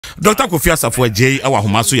Dr. Kofi Asafo Adjei our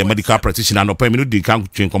Homaso your medical practitioner no pay me no di kan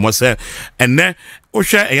twin komo say enne wo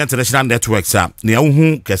hwe international networks a ne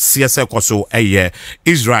hu kese se koso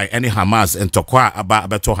Israel and Hamas and tokwa aba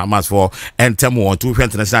abeto Hamas for entemo to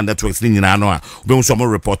international networks ni nyina no a we so mo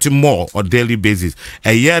reporting more on daily basis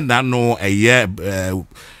na no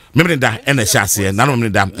Member that and a chassis, none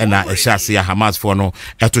of them and a chassis Hamas for no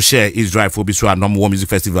to share Israel for Biswa no more music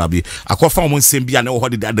festival be. A conform same be an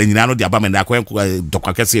old that the Nano the Abam and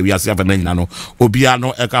Dr. we are 7 Nano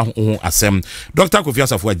Obiano Eka Asem. Dr. Kofi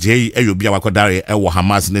Asafo Adjei Eyobia Wakodare Ewa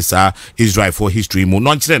Hamas Nessa Israel for history mo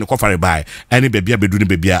non chile no by any baby beduni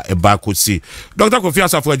baby a bar could see. Dr. Kofi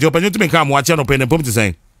Asafo Adjei open you to make come watch no pen and pump to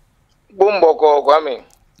say. Boombo Kwame.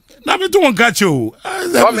 Now me don't catch you.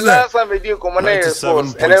 Last time we do common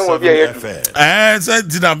sports, and then we'll be here. Said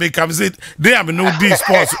did I make come sit? They have no D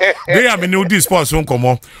sports. They have no D sports won't come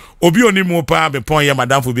on. Obi oni mo pa be pon ya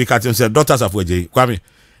madam for be catching said Dr. Asafo Adjei. Kwame,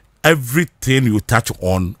 everything you touch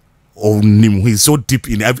on him, he's so deep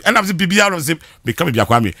in every, and I'm the BBR on him becoming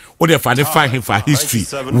Kwame. Or they find him for history.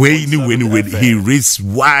 Way he reads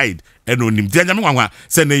wide. And on him, Diana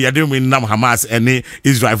say ne yade win nam Hamas and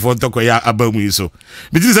Israel for Tokoya abamu so.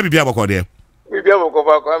 But this is a bibia bako there. Bibia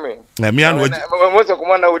bako Kwame. Na me an wo most of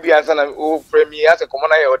commander would answer na o premier as a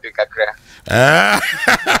commander e odi kakra.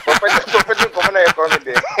 Professor commander e come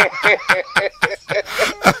there.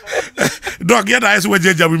 Dog ya da we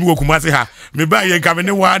jeja bi mu Kumasi ha. Me ba ye nka me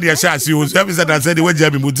ne wa de sha si o. So every said and said we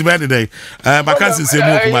jeja bi mu time dey. Vacancy say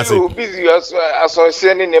mu Kumasi. Busy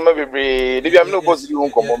association ni nema bebre. Dey am no boss you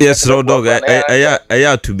come. Yes, dog.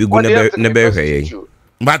 I to be good never hwe.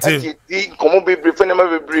 But come bebre for nema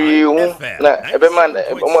bebre na ebe man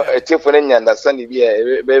e tie for nya understand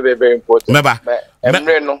be very important. Meba.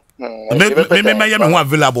 Emre no. Me ho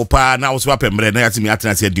available pa na so apemre na yatimi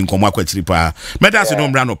atena se di nkomo akwachiri pa meda se no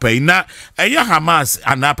mra no pa na Hamas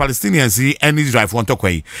and Palestinians and Israel for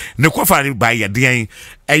ntokwan ne kofari ba ye den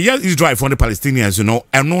Israel for the Palestinians no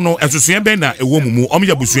eno no esusua ben na ewo mumu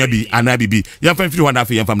omya busua bi ana bibi yamfa mfiri ho na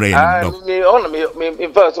afa yamfa mra ye no me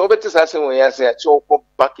in fact obeti say when you say go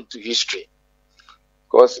back into history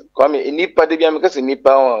because come nipa de bia me kase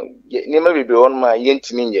nipa ne ma bibi on ma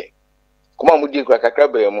yentimi nye kuma mudi kwa kakra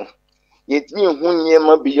mu yetimi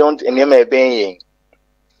hunyema beyond enema eben yen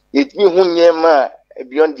yetimi hunyema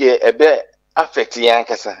beyond the ebe affect yan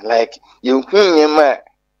kasa like you hunyema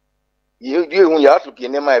you ya to be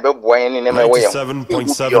enema ebe boyan enema we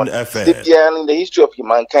 7.7 FM in the history of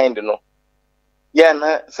humankind no yeah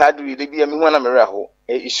na sadu de bia me hu na mera ho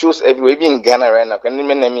it shows everywhere be in Ghana right now kan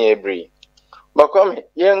me na me every but come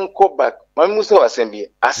yen go back mamu se wasembi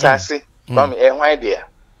asase come hwan dia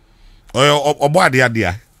obo ade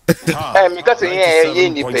ade because ye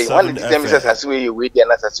ni pay one of them says as we dey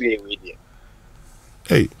na as we dey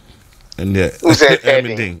hey and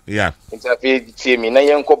everything yeah interfere me na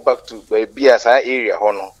yen go back to be as area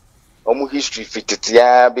ho no omu history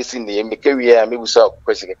fititia besi ne me kawie me busa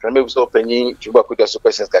question kan me busa opanyi tuba ko so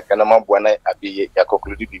questions kan na mambo na abi ya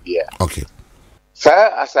conclude bibia okay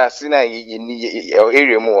sa asasina ye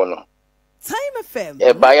area mu no Time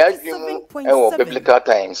FM by biblical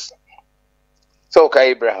times. So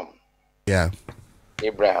Abraham. Yeah.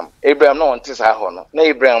 Abraham no want to say no. Na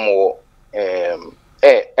Abraham wo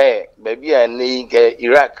baby and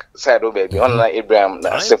Iraq side of baby on Abraham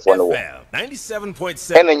na Asafo no.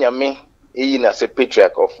 97.7. And nyame e na say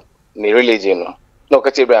patriarch of the religion no. No ka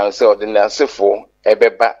Abraham say the Asafo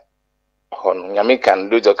ebeba hon nyame kan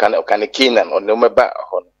do jo kan Canaan on the meba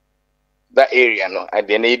hon. That area no and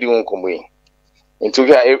then e di nkomo into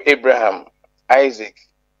Abraham, Isaac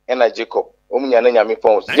and Jacob. Omunya na nyame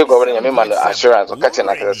pon Jacob na nyame man assurance o kache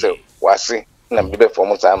na kase say wase na mbe for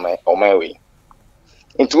mo time on my way.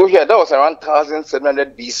 Into here that was around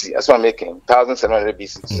 1700 BC as I'm making 1700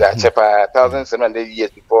 BC. Chepa 1700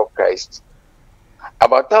 years before Christ.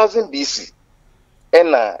 About 1000 BC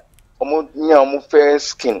and omu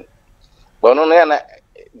first king. But no na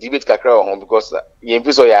debate kakra on because you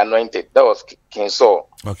anointed. That was King Saul.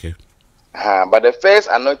 Okay. But the first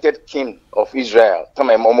anointed king of Israel,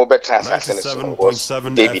 was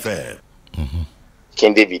David.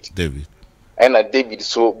 King David. And David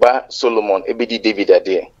so ba Solomon, ebedi David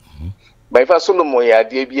ade. But if Solomon ya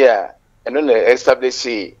ade bia, and then establish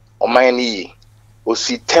omani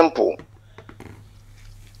osi temple.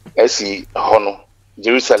 Esi hono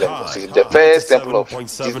Jerusalem. The first temple of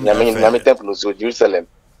Nami temple so Jerusalem.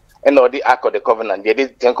 And all the Ark of the Covenant, the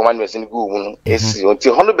 10 commandments in Google is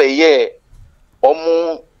until 100 by year.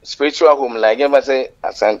 Omu spiritual home like you say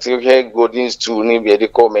asante here golden stool ni be dey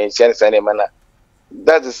call me chance and mana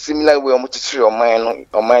that's a similar way almost to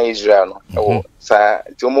on my Israel. Oh, sir,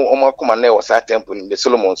 to Omo come and was a temple in the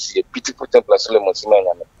Solomon Sea, a beautiful temple of Solomon Sea.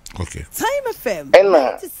 Okay. Time FM. And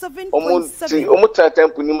almost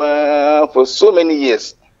temple for so many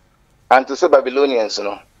years. And to say Babylonians,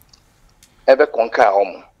 ever conquer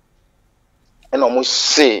home. And almost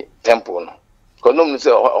say temple. Because no one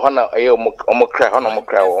say, Honor,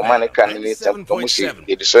 Omokra, or Manican in the temple,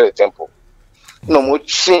 they destroy the temple. No more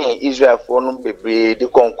change Israel for no be the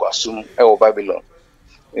conquest of Babylon.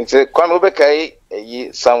 It's a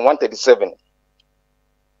Kwame Psalm 137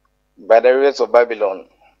 by the rivers of Babylon.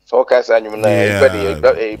 So, a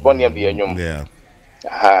bonny of the Anyum. Yeah.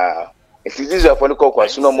 If it is a for the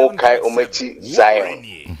conquest, no more Kai Ometi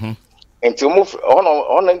Zion. And to move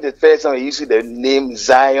on the first time, you see the name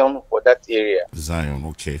Zion for that area. Zion,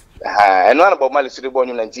 okay. And one about Mali City born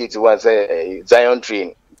in 1981 say Zion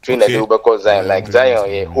train. Train that they will call Zion, like Zion,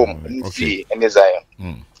 a home, and a Zion.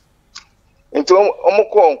 Into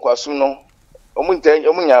Omoko Kwasuno,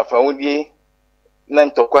 Omunya found ye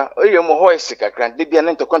Nantokwa, or your Mohoisica,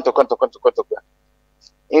 Debian Nantokontokontokontokontoka.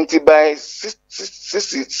 Into by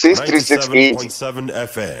 6368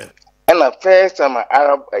 FM. And the first time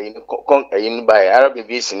Arab by Arab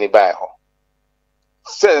invasion by her.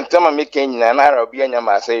 Certain time I make an Arabian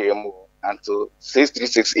Yamasa remove until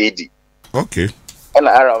 636 AD. Okay. And the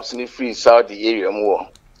Arabs in the free Saudi area more.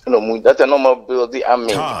 No, that's a normal building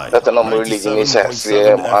army. That's a normal religion.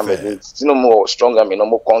 Mohammed. No more strong army, no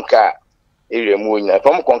more conquer area more.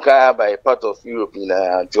 From conquer by part of Europe in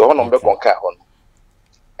a John conquer on.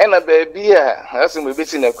 And a baby, that's when we be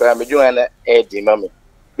seen a crime, Joanna Eddie, mammy.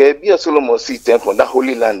 Baby, a Solomon Sea temple, that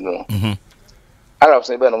holy land. No. Arabs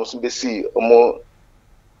never almost be see a more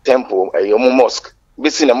temple, a mosque. Be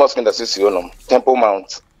seen a mosque in the Sicilian Temple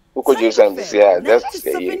Mount. Who could use them this year? That's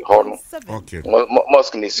a horn. Okay.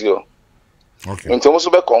 Mosque in this year. Okay. In terms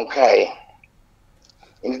of Conkai.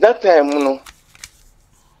 In that time, no.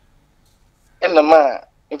 And the man,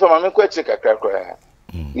 if I'm a question, I crack.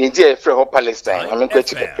 Nigeria for Palestine. I'm a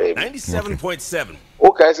question. 97.7.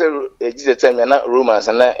 Okay, I say, this time you're not Romans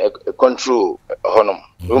and not control honor.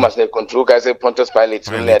 Romans they control. I say Pontius Pilate.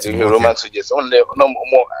 Romans suggest only no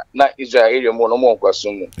more. Not Israel area more no more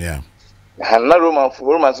question. Yeah. And not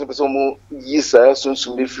Romans people more yes soon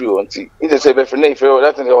be free until it's a better name for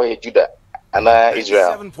that and they Judah and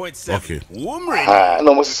Israel. 7.7. Okay.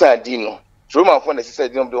 No more Dino. Roman for the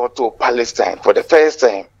said to Palestine for the first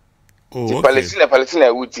time. Oh, okay.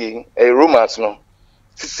 Palestine would a Romans no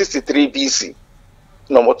 63 BC.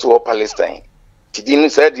 No more to Palestine. He didn't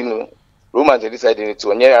say Romans decided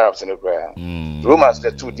to near Arabs in the prayer. Romans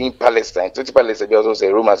the two in Palestine. To Palestine they also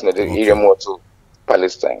say Romans in the area more to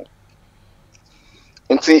Palestine.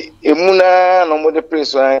 Nti emuna no mo de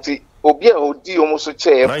place nti obi a odi almost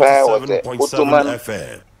chair empire was the Ottoman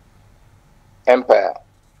Empire,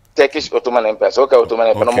 Turkish Ottoman Empire. So Ottoman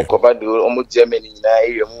Empire no mo cover the almost Germany na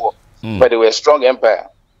area more, but they were a strong empire.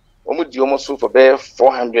 Almost for about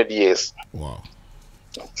 400 years. Wow.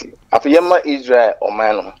 After Yama Israel or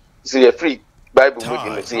man, see a free Bible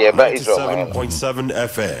movie see about Israel. 7.7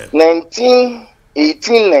 FM.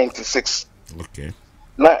 1896. Okay.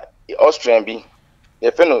 Na Austrian be.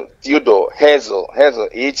 The fellow Theodore Herzl,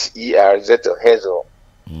 H-E-R-Z, Herzl.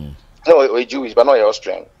 No, a Jewish, but not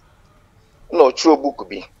Austrian. No, true book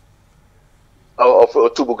be. Of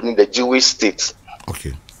two book in the Jewish state.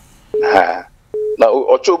 Okay.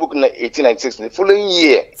 Now, true book in 1896, the following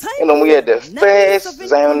year, we had the first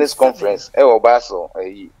Zionist conference in Basel,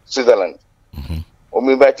 Switzerland.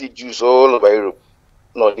 We invited Jews all over Europe.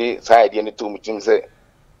 No, they side in the two meetings say,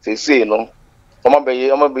 no. I'm be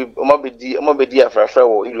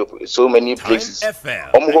so many places.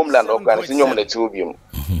 Homeland organization Netobium.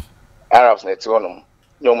 Arabs Netonum,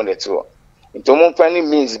 Yoman Neto. Into Montpellier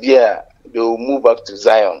means they will move back to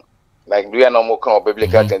Zion. Like we are no more come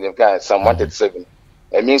biblical and Psalm 137.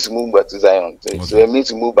 It means to move back to Zion. So it means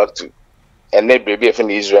to move back to and then baby from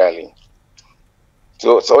Israeli.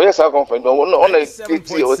 So yes, I come from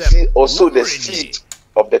also the seed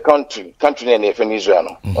of the country and in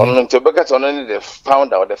Israel. Only the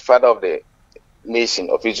founder or the father of the nation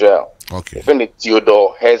of Israel. Okay. Even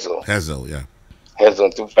Theodore Herzl. Yeah. Herzl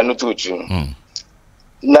to Fanutuchi.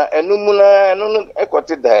 Na enumuna no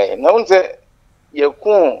ekwate dai. Na unse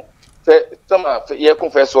yekun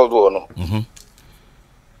First World War no.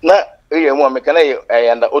 Na mu America na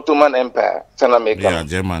under Ottoman Empire, Yeah,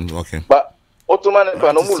 German, okay. But Ottoman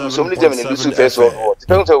Empire no mu so many Germany do First World War.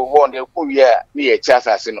 Depends on war on the year we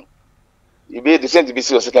chance no. It be the same to be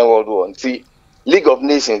Second World War. See League of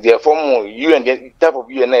Nations, they form UN, the type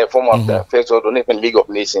of UN form of the First World War, League of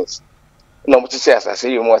Nations. No, but say as I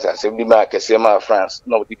say, you must say be ma Kesema France,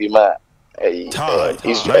 no be ma Tide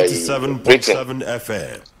Israel 97.7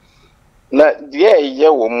 FM. Na dia ye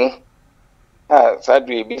wo mu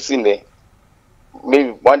sadwe be sine maybe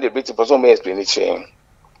one day Britain for some explanation.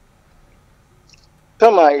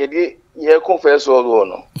 Tama ye confess all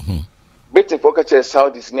no. Britain for catch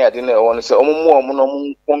Saudis near dinner one say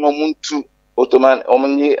omo to Ottoman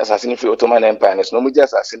omo assassin free Ottoman Empire no mu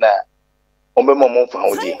just assassin Time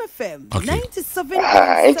FM 97.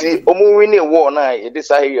 Enti omu win a war na ye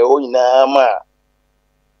decide ye o nyina ma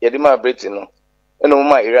ye de ma Britain no no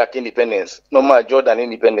ma Iraq independence no ma Jordan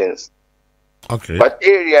independence. Okay. But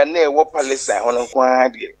area na wo Palestine hono kwa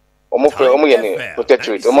de omu ye ne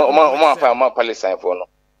protectorate omu fa Palestine for no.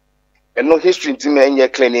 And no history nti me enye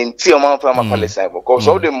clean nti omu fa Palestine for because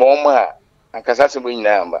all the mama ankasa se bo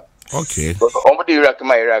nyina amba. Okay. Omo de Iraq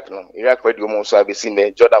no. Iraq for the omo so abi seen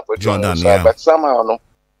the Jordan for Jordan, so, yeah. but somehow no.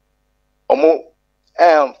 Omo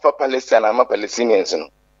for Palestine and Palestinians no.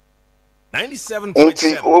 97.7.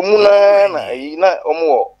 Nti omu na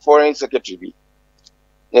omo foreign secretary bi.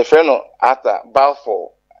 Ye friend no ata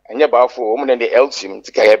Balfour. Enye Balfour omu na the L team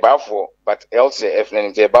nti ka Balfour but LCF na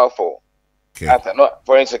nti Balfour. Okay. Ata no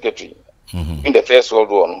foreign secretary. In the First World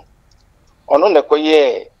War no. Ono na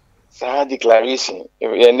koye Sa declaration,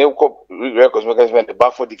 and they records because when the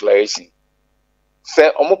Balfour declaration say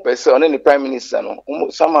almost person on any prime minister no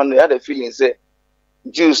someone had a feeling say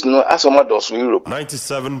Jews no as some others in Europe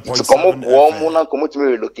 97.7 come FM. na come to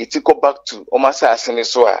relocate go back to omasa asene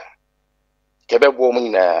so a kebe bo mu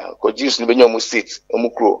na ko Jews no be nyamu state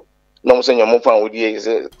omukro no mo say nyamu fan wodi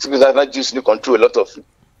say that Jews no control a lot of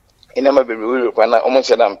in am be Europe na omo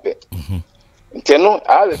shedampe. Inteno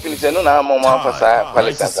I feel say no na mama fasa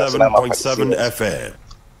Palestine 97.7 FM.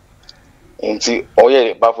 Inti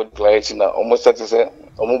oye Balfour declaration na almost say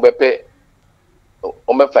omo bepe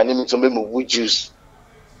omo fani mi to be move Jews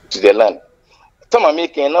to the land. Tama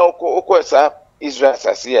making na oko sa Israel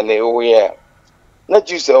asase na o here. Na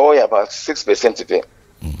Jews are about 6% today.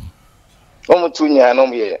 Omo tunya na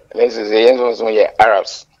omo here. Let's say yenzo here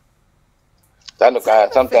Arabs.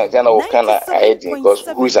 Sometimes you know kind of ID because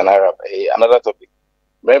who is an Arab? Another topic.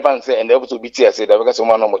 Relevant say and able to be here say that because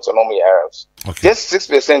someone no Arabs. Okay. Just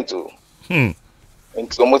 6% too. And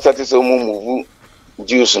almost that is move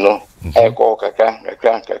Jews no. Eko kaka.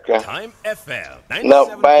 Time FM. Now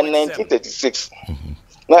by 1936.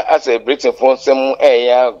 Now as a Britain for some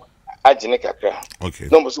ya ajine kakra. Okay.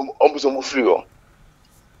 No almost free o.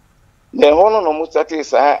 Then hono no most that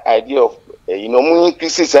is idea of mu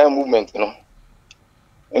increase movement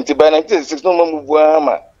Until by 1966, no more move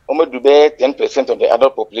almost 10% of the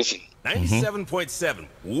adult population. 97.7.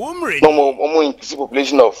 No more increase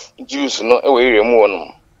population of Jews, no area more.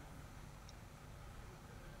 No.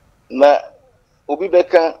 Na Obi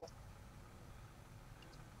Beka,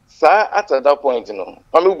 sir, at that point,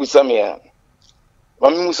 Mami Busamia,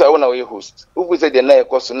 Mami Musa, one away host, who was the night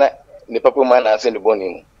cost na the papa man and send the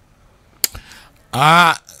boning.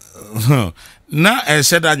 Na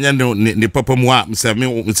said that ni papa moi se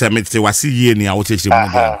me te wasi ye ni a wo cheche mu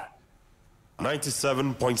dia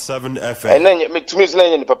 97.7 FM. And then me to me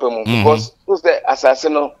say ni papa mu because who's the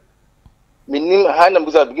assassin no minim hana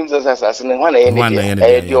buza begins as assassin when the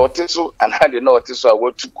otiso and had the no otiso a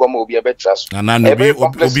wo tu come obi abetra so na no obi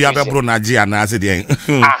abebro na gie na ase de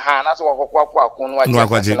na so wakwa akon wa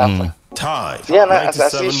kwaje Tide. Yeah, na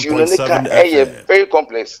assassin no ka very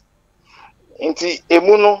complex inti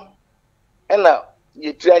emu no na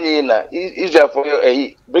you try na Israel for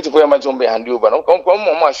Britain for your man to be hand over no come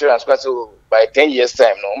more assurance because by 10 years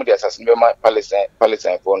time no the assassin be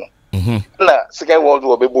Palestine for no na second world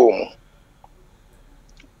war be boom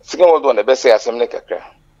second world war the best say assembly kakra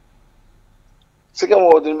second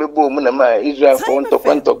world be boom na ma Israel for to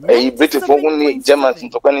Britain for only Germans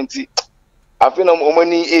to kwanti afi no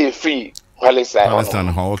omani free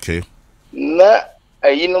Palestine okay na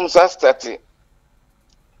ayinum sa start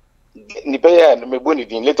Nipaya Mebuni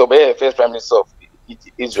din later by first prime minister of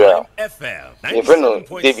Israel. FM.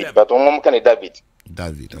 David, but one kind of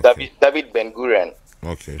David Ben Gurion.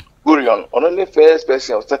 Okay. Gurion, only first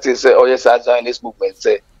person started say, oh yes, I joined this movement.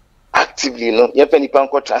 Say actively, no, you penny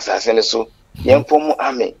panko transaction so, young former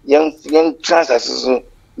army, young transaction,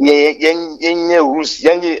 Rus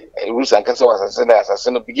and Castle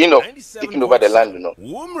assassin begin of taking over the land,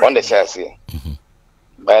 on the chassis.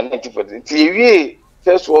 By 1940.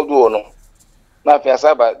 First World War no. Now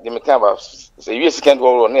Piazaba the Mekamba say Second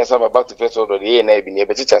World War near Saba back to First World War the year na be near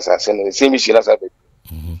Betty assassin the same issue as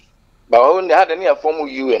But when they had any formal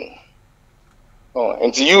UN. Oh,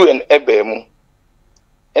 and to UN Ebemu.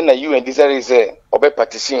 And the UN decided say obe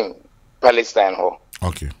partition Palestine ho.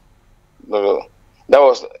 Okay. No. That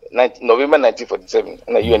was November 1947.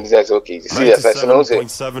 And the UN says, okay, see, assassin,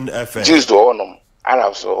 97.7 FM. Jews to honor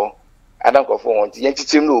Arabs or Adam Kofon, the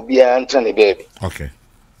anti-team will be an Tony baby. Okay.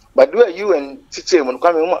 But do you and Tichim when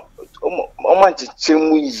coming on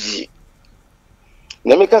Tichim?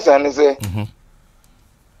 Namika San say,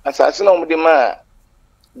 assassin on the man,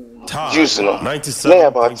 Jews, no,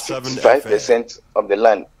 95% of the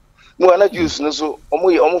land. No, not Jews, no, so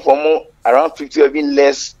almost around 50 have been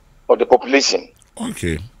less of the population.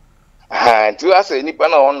 Okay. To us, any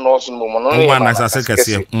panel on North and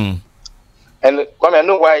come I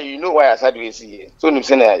know why I said we see. So you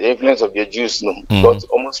say the influence of the Jews, no, but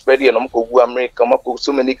almost spread and America,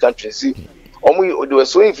 so many countries. See, they were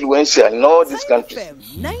so influential in all these countries.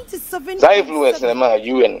 That influence in the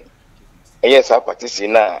UN. Yes, I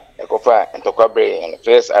participate now. Kofi and Tokabre and the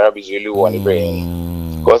first Arab-Israeli war in the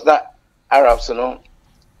brain. Because that Arabs, you know.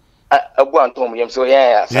 So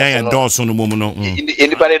yeah, Dawson no moment.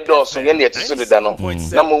 Independent Dawson, and yet so the dano. No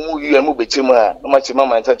you and Mubechima, no much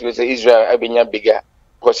mama and such say Israel, I've been bigger,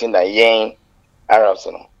 pushing the young Arabs.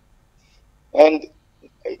 And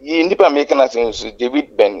independent American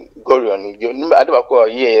David Ben Gurion, you I don't call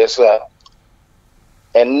yes,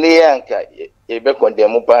 and Neanka, a back on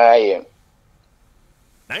them by you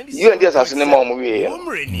and this as a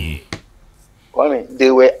movie. They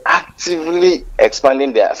were actively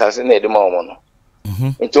expanding their assassinated moment.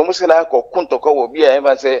 In almost like Kuntoko will be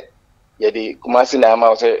ever say, Yadi Kumasi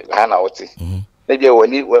Nama say Hanauti. Maybe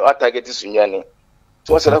when you were targeted Sunyani.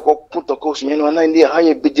 So what's like Kuntoko Sunyani, and I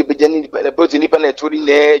hire Bijani, the boat independent to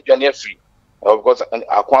the Jania free. Of course,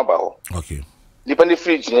 Aquaba. Okay. Dependent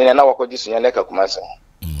free, and now I call this Yanaka Kumasa.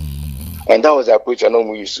 And that was the approach I know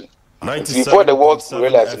we used to. Before the world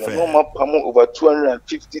realized no more over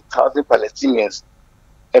 250,000 Palestinians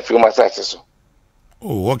every massacre.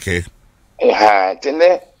 Oh, okay.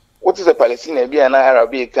 What is a Palestinian? Be an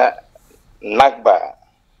Arabic Nakba.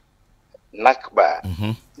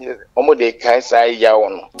 Almost the Kaisa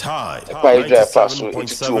Yawan. Quite fast into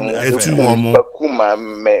Bakuma,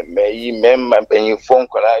 me phone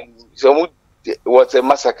call. So what's a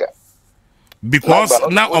massacre? Because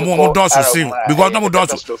now I'm more dorsal sing. Because no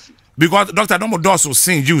dorsal. Because Doctor no dorsal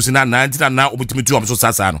sing Jews in that 19 and now ultimately two so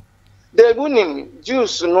Sasano. The good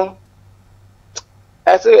Jews, no.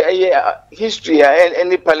 As a history and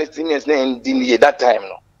any Palestinians name in that time,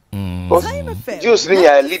 no. Jews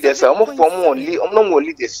leaders are more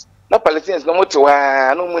leaders. Not Palestinians no more to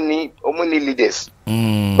no money leaders.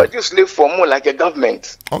 But Jews live for more like a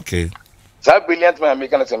government. Okay. That brilliant man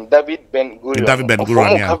mechanism, David Ben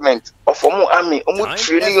Gurion, government, or for more army, almost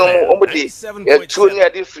training, almost the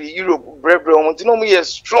 2 free Europe, Brebre, is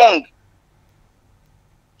strong.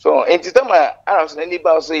 So, in the time Arabs and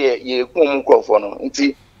anybody say, ye come for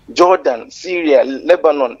into Jordan, Syria,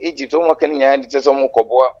 Lebanon, Egypt, almost can you just almost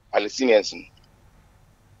Palestinians.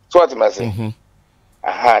 So, what am I saying?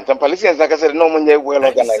 Aha, some Palestinians, like I said, no one well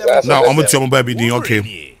organized. Now, I'm with your baby,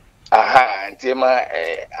 okay. Aha,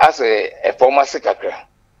 as a former secretary.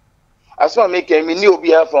 As one making me new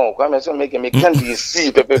beer phone, come as one making me can't see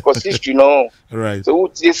because history, no. Right. So,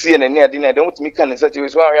 what you see and near dinner, don't make in such a way.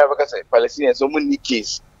 So, I have a Palestinian, so many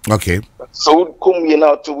case. Okay. So, come here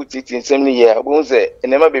now to it in 70 years. Won't say,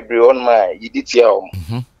 and never be on my EDTL.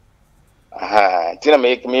 Aha, Tina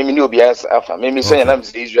make me new beer after maybe saying I'm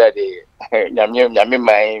Israel. I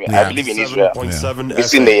believe in Israel.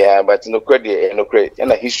 It's in the year, but no credit,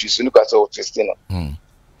 and a history. So look at all testing. In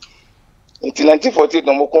 1948,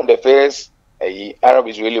 no more come the first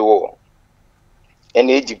Arab-Israeli war. And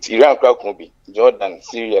Egypt, Iran, Jordan,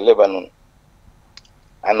 Syria, Lebanon,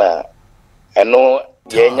 and I know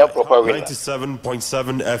the proper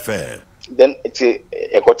 97.7 FM. Then it's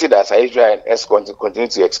a quoted as Israel has continue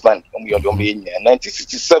to expand. In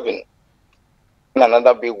 1967.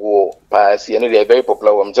 Another big war passed. You know, they're very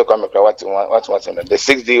popular. I'm talking about the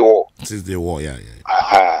 6-day war. 6-day war, yeah.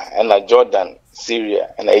 And Jordan,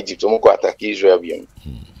 Syria, and Egypt. I'm going to attack Israel.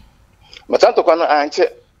 But I'm talking about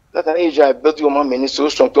that Israel built your mom so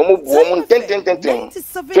strong. To move woman 10.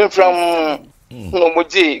 Came from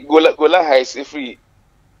Golan Heights, free.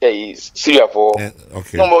 Syria for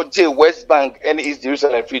number J West Bank and East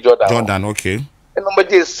Jerusalem free Jordan. Okay. And number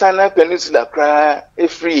J Sinai Peninsula cry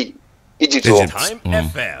free. Egypt. Time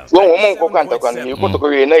FM. You go to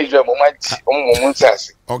Korea, Nigeria,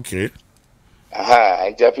 okay. Aha,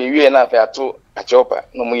 and Japan, enough to a chopper.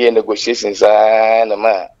 No more negotiations. And a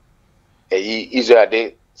man, Israel,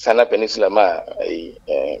 de Sinai Peninsula,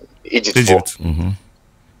 Egypt.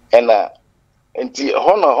 And the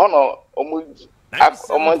honor,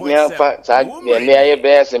 near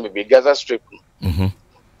Bears and maybe Gaza Strip.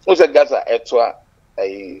 Who's a Gaza etwa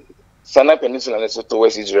a Sinai Peninsula is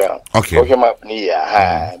towards Israel. Okay. Okay, map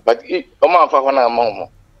near. But Oman Fahana Momo.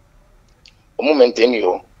 Omo maintain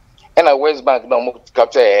you. And a West Bank no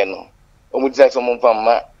capture no. Omo say someone from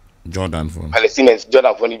Jordan for Palestinians,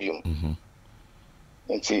 Jordan for you.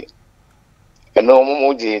 And see. And no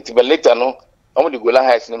more, but later no, I'm the Golan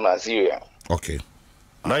Heights in Syria. okay.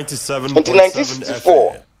 97.7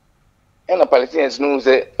 FM. And the Palestinians know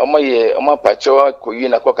that Oma Pachoa,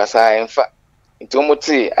 Koyuna Kokasa, and Fat. Into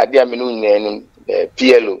Moti, Adia Minu,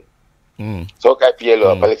 PLO. So,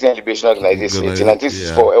 PLO, Palestinian Liberation Organization,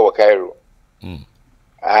 1964, Ewa Cairo.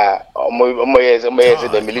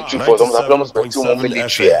 The military force, almost 2 more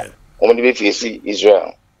military, only if you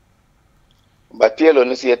Israel. But PLO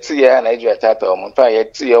no see a 3 year Nigeria tata on fire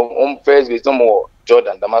 3 year first with some more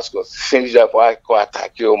Jordan Damascus since Israel for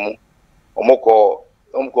attack you omoko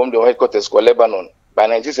the headquarters for Lebanon by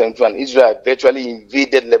 1971 Israel virtually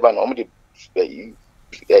invaded Lebanon the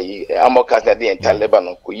Amokas the entire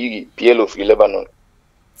Lebanon PLO free Lebanon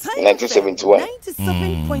in 1971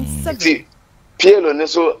 97.7 PLO no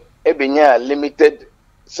so ebenya limited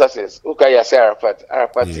success okay ya say Arafat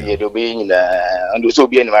ye do be in and so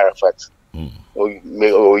be in Arafat or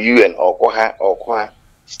UN or Koha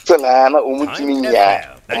still na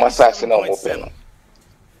umutiminya masasi na open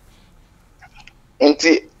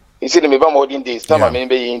enti you see the meba modern days some may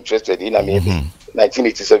be interested in maybe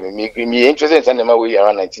 1987 me interested in the way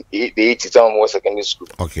around 1980 some more secondary school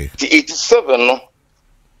okay the 87 no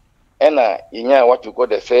and inya what you call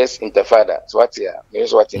the first intifada so what here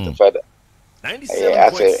means what intifada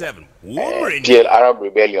 97.7 PL Arab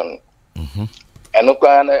rebellion and no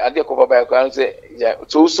can I did cover by can say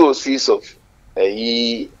it's also seeds of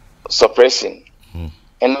suppression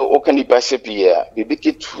and no can the bishop here be big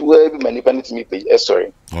it will be manipulated me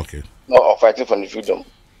sorry okay no fighting for the freedom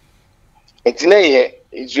it's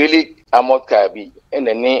Israeli armored Kabi and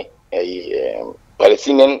then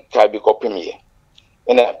Palestinian Kabi copy me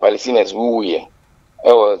and Palestinians who here it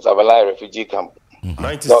was Zavala refugee camp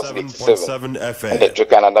 97.7 FM and the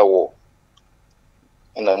Canada war.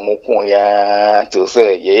 And I'm more ya to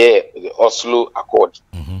say, the Oslo Accord.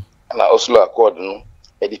 And the Oslo Accord, no,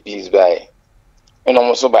 the peace by. And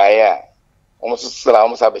almost by almost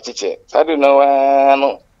have a teacher. I don't know,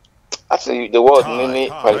 no. I say the world, many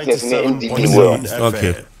Palestinians in the world.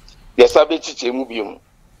 Okay. The subject teacher movie.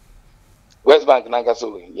 West Bank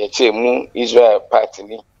Nagaso, Yachemu, Israel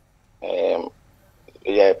party,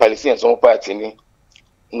 Palestinians on party,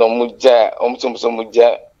 no muja,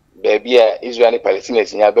 muja. Baby, Israeli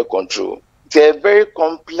Palestinians in Yabe control. It's a very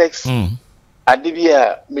complex.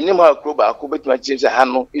 Adibia, minimal group, I could my change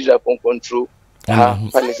Hano, Israel control,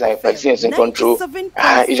 Palestinians in control,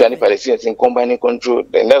 Israeli Palestinians in combining control.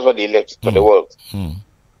 Then that's what they left for the world.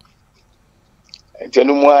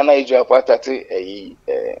 Tenumuana Israel party, the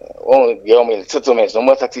settlements, no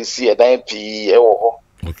more 30 see a dime P.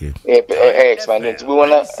 Okay. Expanded. We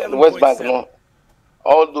want the West Bank, no,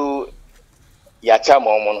 although. Yacha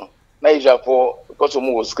mono Nigeria for because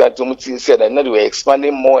was said that they were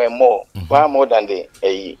expanding more and more, far more than the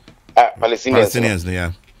Palestinians.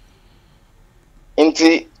 Yeah.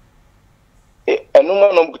 Inti a number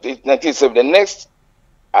 1997 the next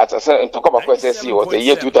as I said in Tokoba was the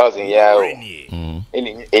year 2000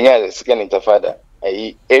 in the second intifada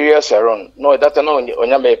area Sharon no that no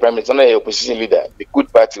Onyame prime minister no opposition leader the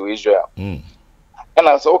good party of Israel. And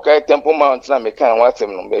I said, okay, Temple Mount, I can't watch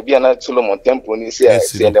them. Maybe I'm not Solomon Temple, and see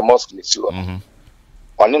the mosque.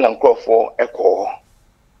 On in and crop for echo.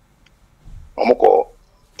 Omoko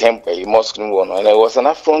Temple, mosque, and it was an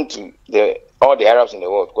affront to all the Arabs in the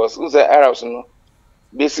world. Because who's the Arabs,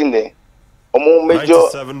 based in the major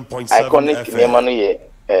iconic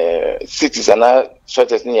cities and now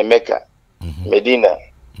such as near Mecca, Medina,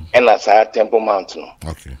 and as Temple Mount.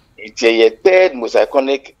 Okay. It's a third most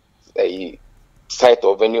iconic site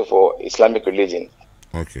or venue for Islamic religion.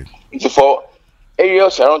 Okay. For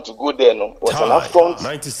areas around to go there, no, was an affront to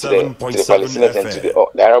the Palestinians and to the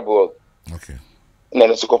Arab world. Okay. And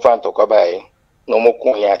then it's to talk about no more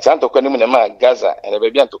Konya, Santo Kanima, Gaza, and a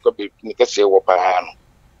baby to copy Nikasi Wapahano.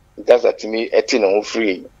 Gaza to me, 18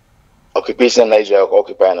 free occupation Nigeria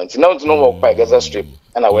occupying until now to know by Gaza Strip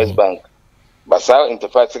and a West Bank. But now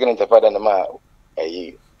second intifada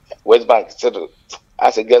and West Bank settled.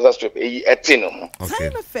 As a Gaza Strip, 18.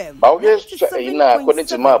 Okay. According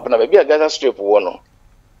to map, maybe a Gaza Strip one.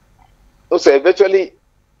 So eventually,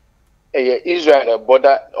 Israel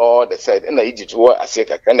border or the side, and Egypt war as a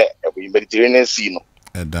kind of Mediterranean Sea.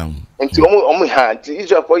 Down. Until almost had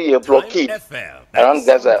Israel for a blockade around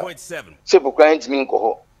Gaza. Simple clients mean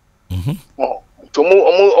go. To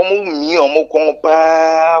move me or more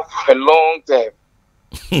for a long time.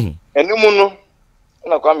 Enumuno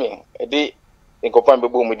na kwame edi inkopan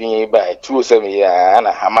bebo mu din by 207 year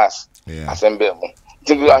na Hamas assemble mu.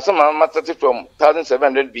 Tingu asema matati from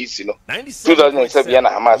 1700 BC no. 2007 year na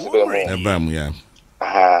Hamas be mu. Yeah.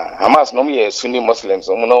 Hamas no ye Sunni Muslims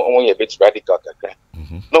no ye bit radical kakra.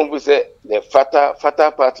 No we say the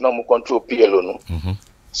fatter part no mu control PLO no.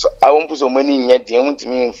 So I won't put so many in yet. They want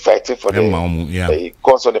me fight for the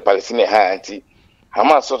cause of the Palestinian anti.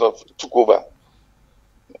 Hamas sort of took over.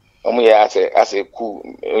 As a coup,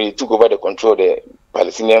 he took over the control of the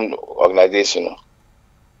Palestinian organization,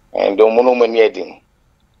 and the money.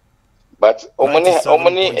 But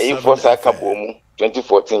Omani enforced a couple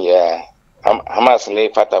 2014 year. Hamas lay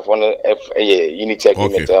Fatah for a unity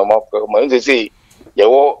agreement. They say there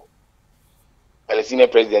were Palestinian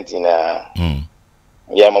president in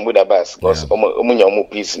Mahmoud Abbas because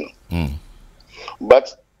peace.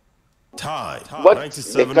 But what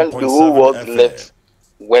the whole world left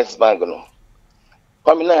West Bank no.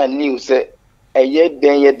 Pamela knew say a year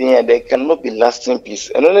there cannot be lasting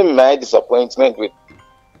peace. And only my disappointment with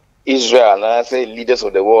Israel and I say leaders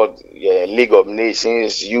of the world, League of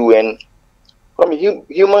Nations, UN. From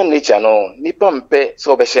human nature no, nipa mpe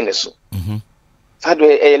so be sheneso. How do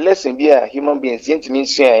a lesson be a human being seem to me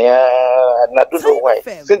I don't know why.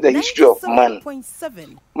 Since the history of man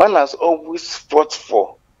has always fought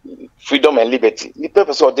for freedom and liberty. The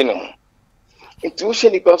purpose of dinner.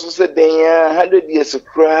 Intuition because said 100 years of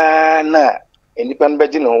crana and depend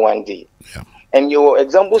on one day. And your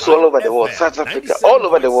examples all over the world, South Africa, all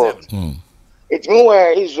over the world. It's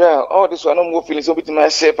meanwhile Israel, all this one I'm feeling so bit my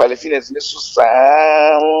share Palestinians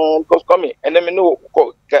because coming and then know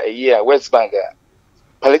a year West Bank.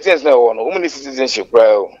 Palestinians now want women citizenship,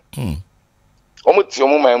 bro. Almost your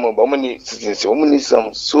mama, women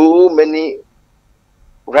citizenship, so many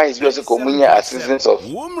rights because communion as citizens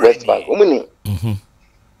of West Bank. Women.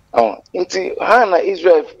 Into Hana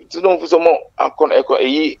Israel to know for some more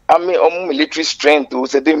army military strength to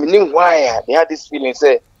say they meaning why they had this feeling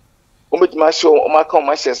say my show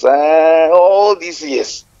all these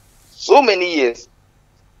years, so many years.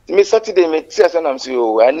 Me Saturday me and I'm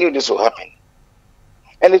saying I knew this will happen.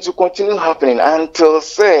 And it will continue happening until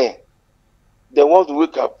say the world will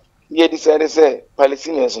wake up. Yeah, decided say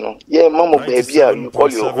Palestinians no. Yeah, mama baby, you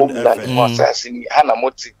call your homeland assassin Hana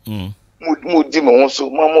Moti. Mudi mo so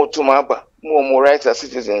mama to maba more rights as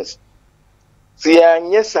citizens. See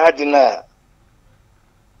yes adina.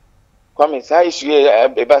 Kwame say issue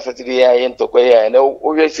e ba Saturday ya yen tokoya and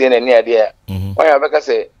o say na ni ade why abeka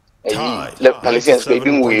say Palestinians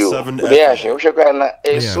baby mu you. They are sure na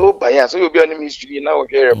so bias so you be on ministry na o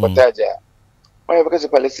hear reportage. Why abeka say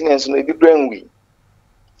Palestinians no be brain we.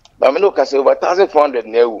 But me no ka say over 1,400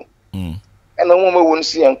 na ewu. And no woman won't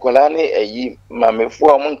see and Colani a ye, mammy,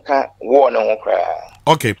 for a monka, war no cry.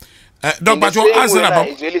 Okay. Dog, but you're asking about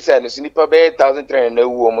Israeli side, the Snipper Bay, 1,300 no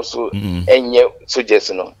woman so, and yet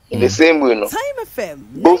suggestion. In the same way, no.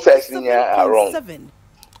 Both sides are wrong.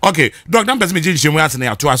 Okay, Dog, don't pass me Jim Watson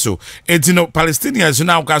to us. It's no Palestinians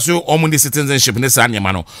now, Casso, only citizenship in the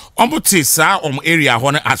Sanyamano. Ombuti, sa area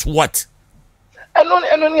honor as what? And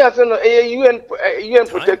only as a UN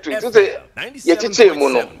protectorate.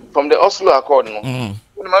 From the Oslo Accord.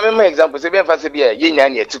 My example, say, Ben Fasibia, Yin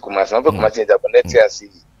to Kumasi, and Kumasi, Japanese.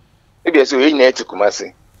 Maybe so in to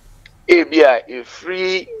Kumasi. Abia, a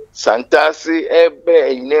free Santasi,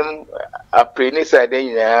 Ebe, name a prenisa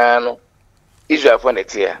de Israel for the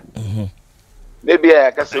tier. Maybe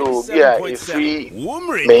I can say, a free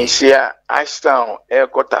Menshia, Ashtown, Air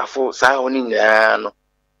Kotafo, Sahoni,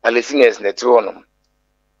 Palestinians netronum.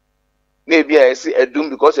 Maybe I see a doom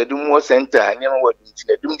because a doom was center, I never went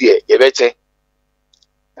into a doom dear, a betche.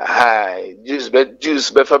 Jews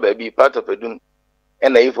befer baby part of a doom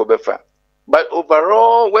and a for befer. But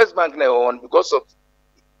overall, West Bank now on because of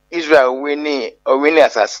Israel winning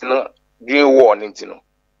assassin during war into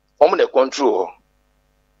from the control.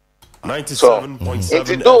 97.7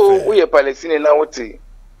 into though we are Palestinian now,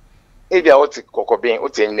 maybe I want to Kokobin,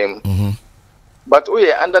 what name. But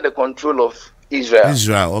we are under the control of Israel.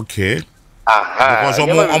 Israel, okay. Because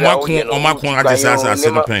Omakon disaster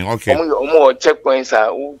okay. More checkpoints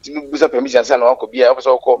are permissions and all could be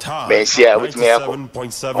also called Mensia with me.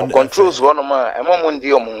 Controls one of my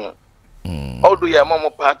Amomundium. Although you are more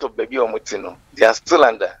part of Baby Omutino, they are still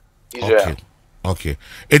under Israel. Okay.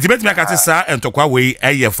 It depends me say and tokwa we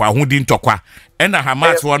for who didn't tokwa. And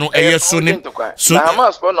Hamas one soon. So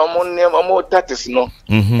Hamas for no more taxes no.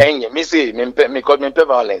 And me say me call me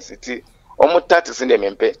violence. It almost taxes in the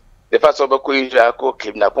mempe. The first of a Israel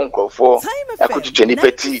kidnap for I could Jenny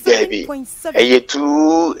Petty Debbie. A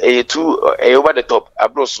two over the top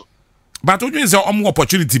abroso. But you say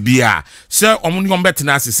opportunity be say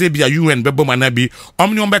betina say be UN bebo manabi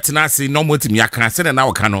betina say no motim yaka say na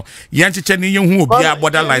waka no yanchiche ni hu obi a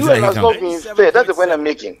borderline that's not being fair. That's the point I'm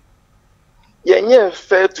making. Yeah,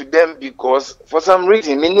 fair to them because for some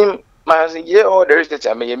reason meaning all the research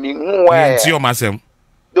I mean why the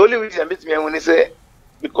only reason when they say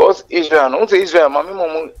because Israel no say Israel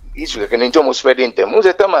mama Israel can almost spread in them no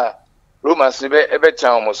say tama Romans ebe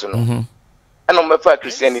town almost no and on my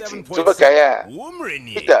Christianity so okay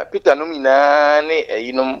Peter no mina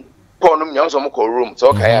ne Paul no nyam so mo ko Rome so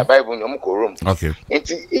okay Bible nyam ko Rome okay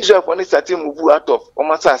Israel for start move out of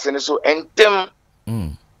almost so and them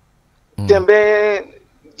Tembe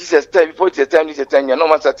Jesus time before Jesus time you no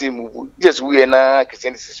man start move just we na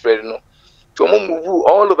Christianity spread no to move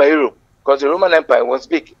all over Europe because the Roman Empire was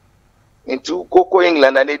big into Coco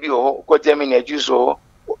England and maybe or Germany Jews or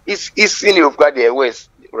East Europe got the West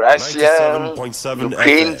Russia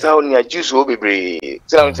Ukraine town near Jews will be brave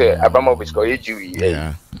so say Abramovich call you Jew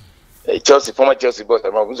Chelsea former Chelsea boss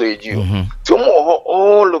Abramovich so you Jew to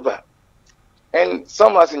all over. And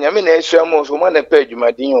some as in Yamina Shamos, woman and pay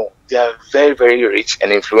Jumadino, they are very, very rich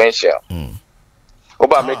and influential.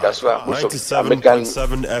 Over America as well, most of American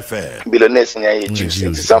billionaires in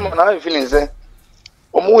Jews. Some of our feelings,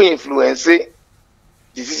 more influence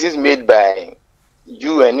decisions made by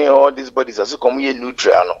you and all these bodies are so commonly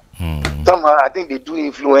neutral. Somehow I think they do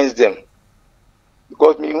influence them.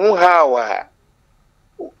 Because me how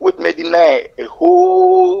what may deny a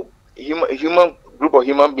whole human group of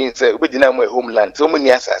human beings we deny my homeland so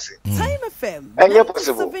many assassins. Time FM and yeah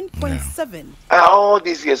possible 7.7 all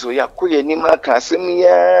these years we are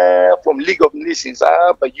from League of Nations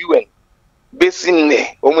by UN basing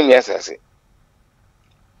ne many assassins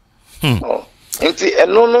oh enti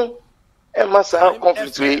eno e massa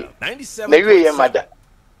conflict we na you your mother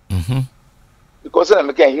because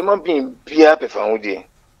I'm a human being be happy for we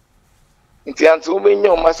enti anto we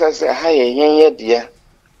nyo massa say ha ye dia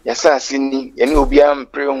Yassasini, and you'll be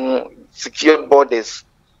secure borders.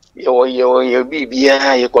 You'll be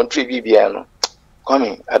your country, Bibiano.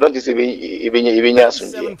 Coming, I don't say even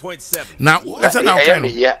now,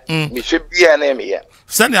 we should be an enemy.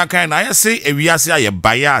 Send your kind, I say, if we are say a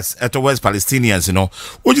bias at the West Palestinians, you know,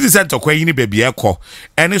 would you decide to quay baby echo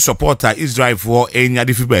any supporter Israel for any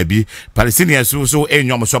different baby Palestinians also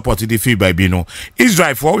any support the fee baby no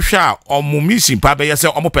Israel for sure or mission papa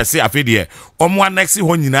yourself almost per se a video or one next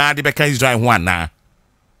one in the back Israel one now.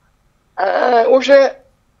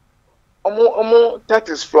 That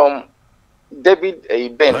is from David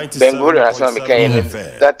Ben Gurion as well became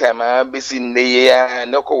that time I'm busy in the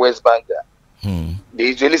Noko West Bank.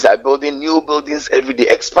 The Israelis are building new buildings every day,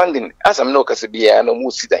 expanding. As I'm no Kasabia, no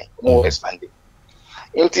more city, more expanding.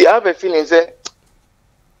 Into I have a feeling that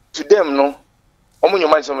to them, no, only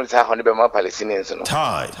man some of Palestinians, no.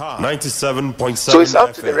 97.7. So it's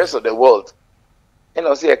up to the rest of the world. And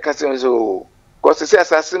I'll say a customer so because they say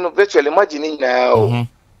assassin virtually imagining now.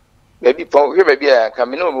 Maybe for maybe a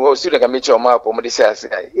camino student can make your map or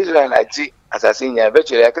Israel assassin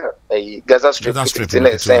virtually a Gaza Strip in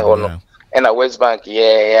a and a West Bank,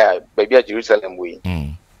 maybe a Jerusalem way.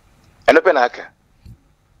 And open Aka.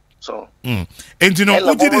 So, and you know,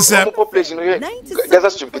 what did this population Gaza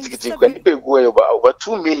Strip when people go over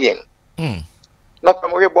 2 million. Not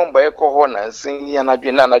a bomb by a cohon and sing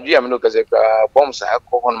Yanadria, because bombs are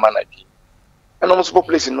cohon manager. And almost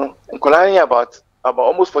population, no, and calling about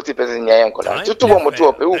almost 40% in Yankola. 2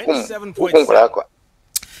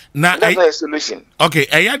 now that's a solution. Okay,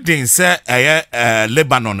 I didn't say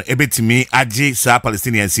Lebanon a bit to me Adjei sa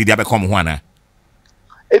Palestinian see they become one. A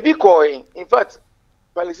big coin, in fact,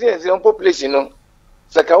 Palestinians in population, no,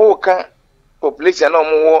 Sakaoka population no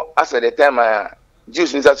more as at the time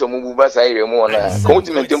Jews in such a move as I remove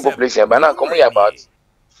continent population, but now coming about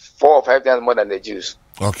 4 or 5 times more than the Jews.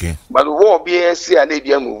 Okay, but war BSC and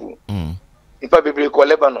they move. In fact, we call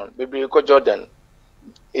Lebanon, we call Jordan,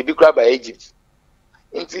 a big crab by Egypt.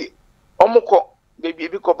 Inti omoko baby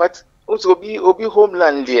but also be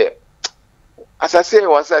homeland there. As I say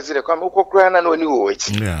once I said come okokra na no new way.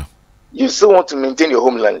 Yeah. You still want to maintain your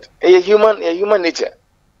homeland. A human nature.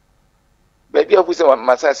 Baby of say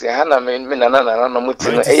masasi hana me na no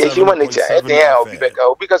muti no. A human nature. E dey obi beka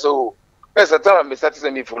obi ka so first time me start say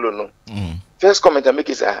me follow no. First comment I make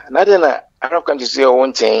is na dey na Arab country say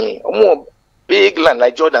one thing. Omo big land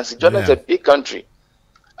like Jordan. Jordan is a big country.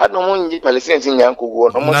 I don't want Palestinians in Yanko.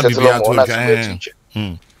 That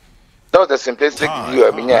was the simplistic view.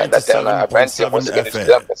 I mean, that time I apparently was against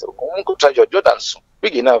Jordan.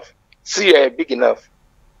 Big enough. Syria big enough.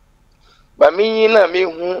 But me,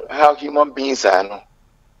 how human beings are. No.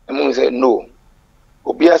 I'm going to say no.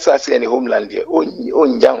 Obi asase any homeland here.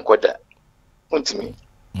 On young quarter. Untimi.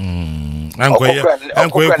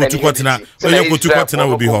 Ankoye kutukwatina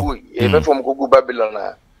will be home. Even from Gugu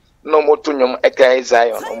Babylon. No more to nyom eka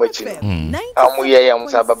Zion omachi. Amu ye am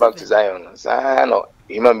sa back to Zion. Sa no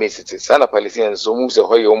human city. Sana Palestinians so move the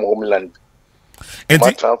homeland.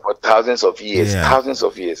 For thousands of years. Thousands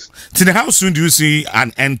of years. Today, how soon do you see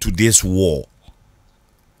an end to this war?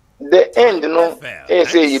 The end,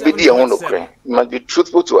 say you be the one Ukraine. You must be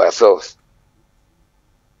truthful to ourselves.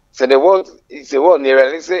 So the world is a world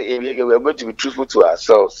near. Say we are going to be truthful to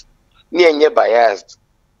ourselves. Near biased.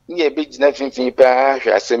 Near big nothing. Say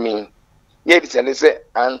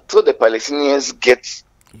until the Palestinians get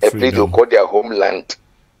a place to call their homeland,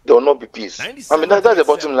 there will not be peace. I mean that's the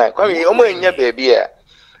bottom line. I mean, baby.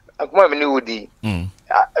 Come on, Woody. And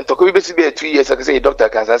to be 2 years, I can say doctor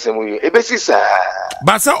can say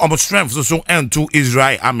but some almost strength so end to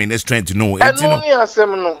Israel. I mean, it's strength to know. And only as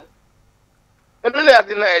some no. And only at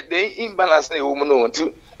the imbalance the woman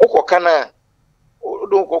to Okokana.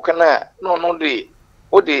 Okokana. No, the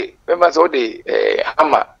members of the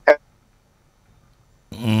hammer.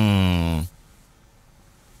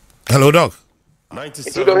 Hello, Doc.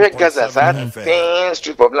 If you don't hear Gaza, thin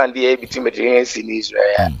strip of land here between Mediterranean Sea and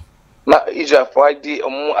Israel. Now, Israel for the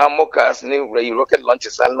Amokas, rocket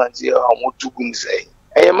launches, and launch here, say,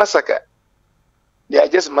 a massacre. They are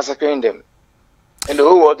just massacring them. And the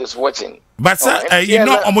whole world is watching. But, you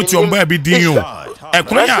know, how much your baby do you?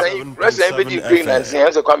 Russia, every Ukraine, and say,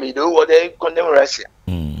 come, you know what they condemn Russia.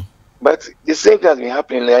 But the same thing has been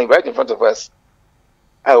happening right in front of us.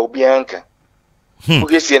 I will be anchor. Who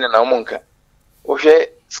is seeing an amonka? Okay,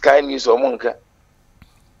 Sky News or Monka.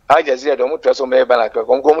 I just said, don't trust me, but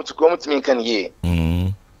come to me, can ye?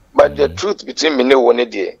 But the truth between me, no one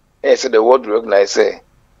day, as the world recognize,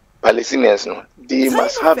 Palestinians, no, they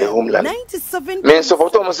must have a homeland. Men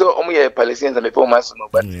support almost only Palestinians and before mass,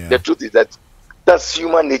 but the truth is that that's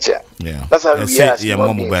human nature. Yeah, that's how we are.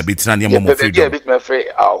 Yeah, bit my friend,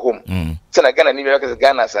 our home. So I Ghana, New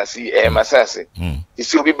Ghana, Sasi, Masasi. You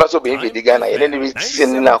see, we must be the Ghana, and then we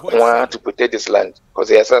send out to protect this land because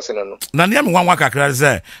they assassin. Nanyam one waka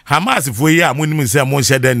say Hamas if we are Munim say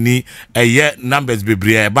Monsieur Denny a year numbers be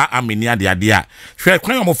ba Aminia de Adia. Share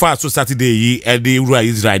Kwan mo fa so Saturday yi e de Ura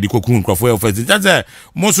Israel de kokun krofo first. That's a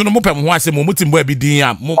most no mo pem ho ase mo mutim bo be din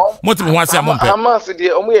am motim ho ase am pem. Hamas de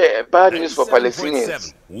omo bad news for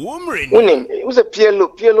Palestinians. Unim, it was a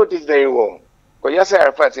PLO did very well. Because yes, I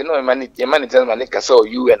refer to man tells Manika saw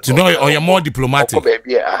you and to know or you're more diplomatic.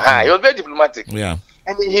 He was very diplomatic. Yeah.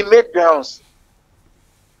 And he made grounds.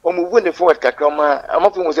 Moving the forward, Kakama, I'm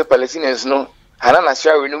often with the Palestinians, no. Hanana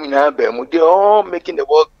Shari, they're all making the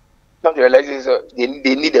world come to realize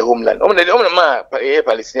they need a homeland. A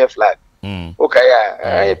Palestinian flag.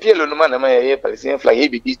 Okay, PLO no man, a Palestinian flag, he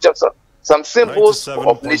be some symbols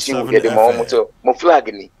of nation will get the more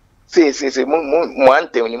flag. Say, one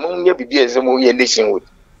thing, you be as a nation would.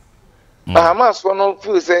 Hamas for no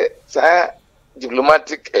feel say,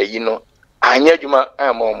 diplomatic, I near you,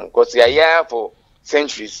 because they are for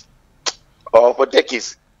centuries or for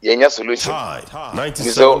decades, you're solution.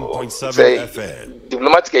 97.7 FM.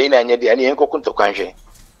 Diplomatic, and you're going to country.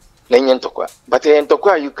 But in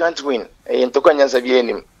Tokwa, you can't win. In Tokwa,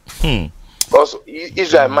 you're because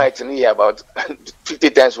Israel might need about 50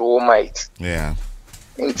 times more might. Yeah.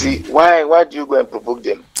 Why do you go and provoke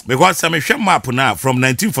them? Because some map now from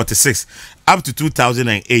 1946 up to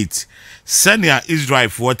 2008. Senior Israel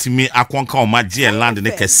for me akwanka o magye land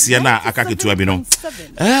ne kese na akaketu abi no.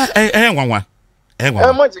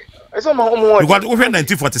 Because over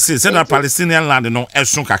 1946 senior Palestinian land no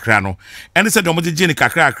esun kakra no. And said the omje ni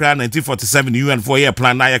kakra 1947 UN 4-year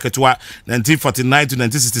plan na yaketwa 1949 to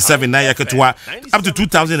 1967 na yaketwa up to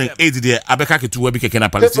 2008 there abeka ketu abi keke na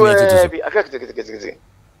Palestinian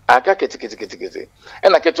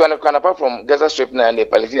and I get to an apart from Gaza Strip and the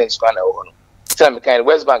Palestinians. Some kind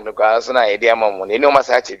West Bank, no cars, and I idea money, no mass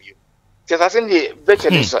active you. Just as in the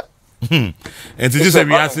veteran, and to just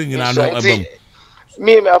be asking, you know,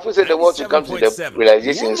 me, I said the world to come to the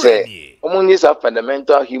realization, say, among these are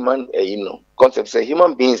fundamental human, concepts, say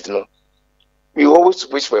human beings, we always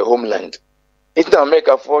wish for a homeland. It's not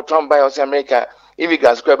America for Trump by us, America, if we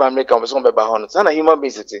can scrap America with some by honor, it's not a human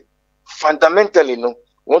being, fundamentally,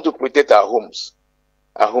 we want to protect our homes,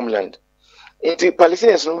 our homeland. Into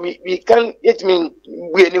Palestinians, we can't yet mean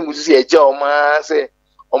we need say a job, say,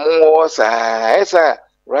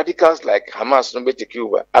 radicals like Hamas, no better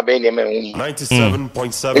Cuba,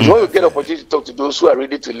 97.7. It's when we get opportunity to talk to those who are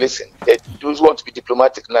ready to listen, those who want to be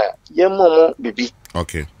diplomatic now. Yeah, Momo, baby.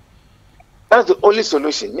 Okay. That's the only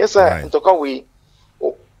solution. Yes, sir. Right.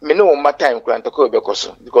 me no more time grant to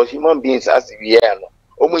because human beings as we are no.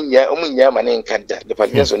 Omunya mane nkada. The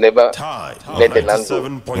Palestinians will never let the land go.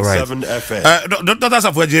 97.7 FM. Dr.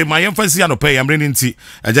 Asafo Adjei, my emphasis no pay am bringing tea.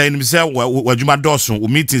 Ajay ni say wadwuma doso, wo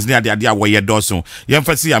meetings ni ade wo ye doso. Ye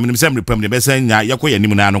emphasis am ni say mrepam ne be say nya yakoye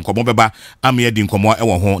nim na no nkomo beba am ye di nkomo e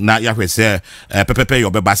wo ho na yahwe say pepepe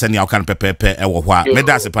yo beba say nya kan pepepe e wo ho a. Me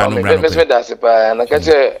da se pa no mra no. Me da se pa na ka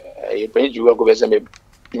say e penju go be say me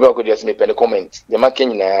you could just make a comment. The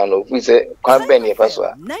marking now, we say, can't be any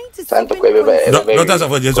person. Santo Dr.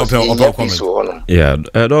 Asafo Adjei comment. Yeah,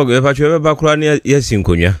 dog, if I ever back around, yes, in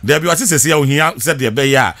Konya. There be what says here, said the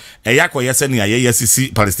Bay, a Yako, yes, and yes,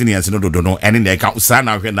 see Palestinians, no, don't know, and in the account, son,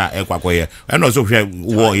 I hear that Equaquay, and also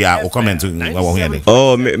war, yeah, or comment.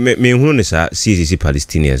 Oh, me, who is a CCC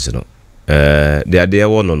Palestinians, no. They are there,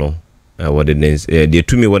 one, no, what the names, they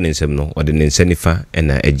to me one in some, no, what the names, Senifa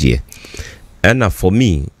and Adjei. And for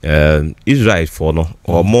me, Israel for no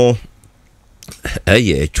or more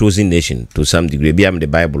a chosen nation to some degree. Beyond the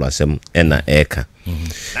Bible as and Eka,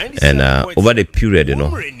 and over the period, you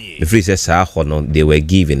know, the free says they were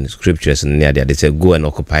given scriptures and near there. They said go and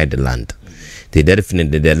occupy the land. They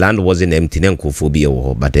definitely the land wasn't empty,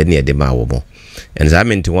 but any of them are. And I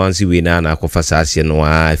mean to once we now Fasasi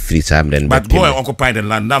no free time then. But go and occupy the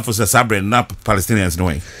land, not for Sabre, not Palestinians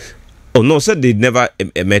knowing. Oh no, so they never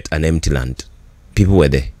met an empty land. People were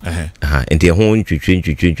there. And the home to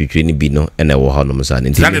be no and I will have no son.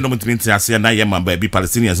 And the moment I say, I am baby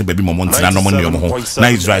Palestinians and baby moments and no money on home. Now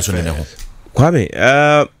Israel on the home. Kwame,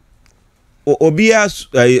 Obia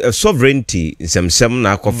sovereignty in some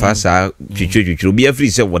now confasa, will be a free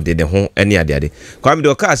say what did the home any other day. Kwame,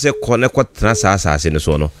 the car say, connect what transas in the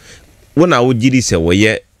sono. When I would give say, well,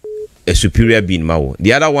 yeah. A superior being Mao,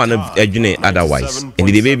 the other one otherwise. And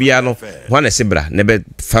the baby ano one a sebra, never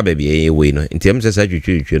fababy a way no in terms of such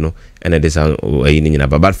you know, and it is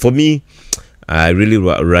but for me, I really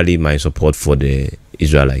rally my support for the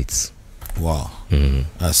Israelites. Wow.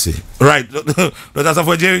 I see. Right. Dr.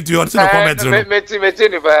 Asafo Adjei, do you want to comment?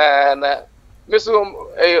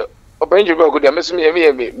 Openju ba good amesu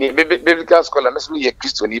me biblical scholar amesu ye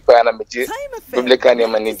Christo ni pa na meje biblical ni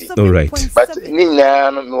manidi. All right. But ni na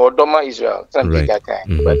no me odoma Israel something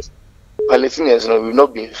but Palestinians no will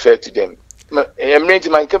not be fair to them. Eminent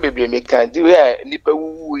man ka bebre me kan di we nipa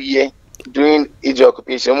wuye during Israel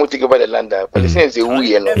occupation mo take over the land. Palestinians they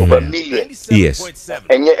wuye no over millions. Yes.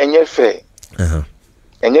 Enye fair.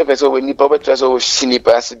 And you so when you probably trust or shini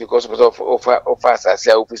pass because of us as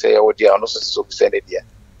I would say oh dear no so percent there.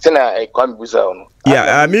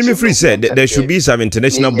 Yeah, me free said there should be some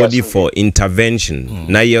international body for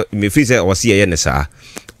intervention. Now me free said was here nessa.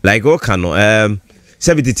 Like okano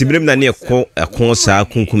 70 tibrim na near konsa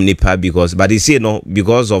kunkum nipa because but they say no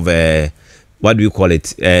because of what do you call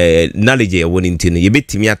it knowledge you won't intend you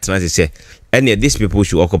bit me at say any these people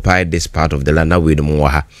should occupy this part of the land now with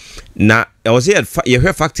more. Now I was here you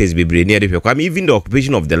hear factors be near the I mean even the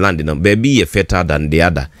occupation of the land you know baby better than the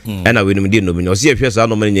other and I will no mean see if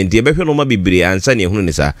no money and the no be answer near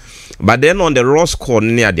but then on the raw score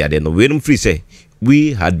near the other no we free say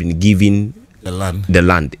we had been given the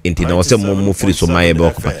land into no say more free so my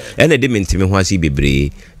occupy and I didn't mean want see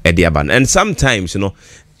be and sometimes you know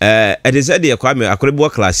it is said I could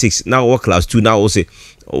work class 6 now work class 2 now also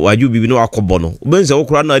why you be no akobono benza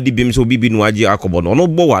okra na di bim so bibi no agi akobono no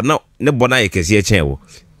bo wa na ne bona yekese chen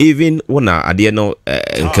even wona ade no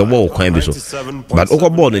nke wo kwan bi so but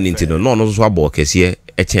okobono ni ntino no so abo kese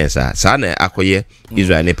chen sa na akoye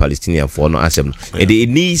Israel and Palestinian for no asem and it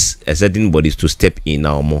needs a certain bodies to step in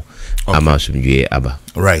now more amasumdwe aba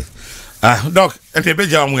right. Doc, if you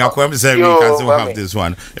say we can still have this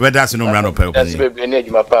one. If that's no run up.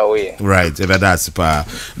 Right, if that's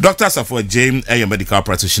Dr. Asafo Adjei, a medical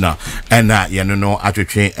practitioner, and you know,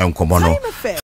 actually, and Komono.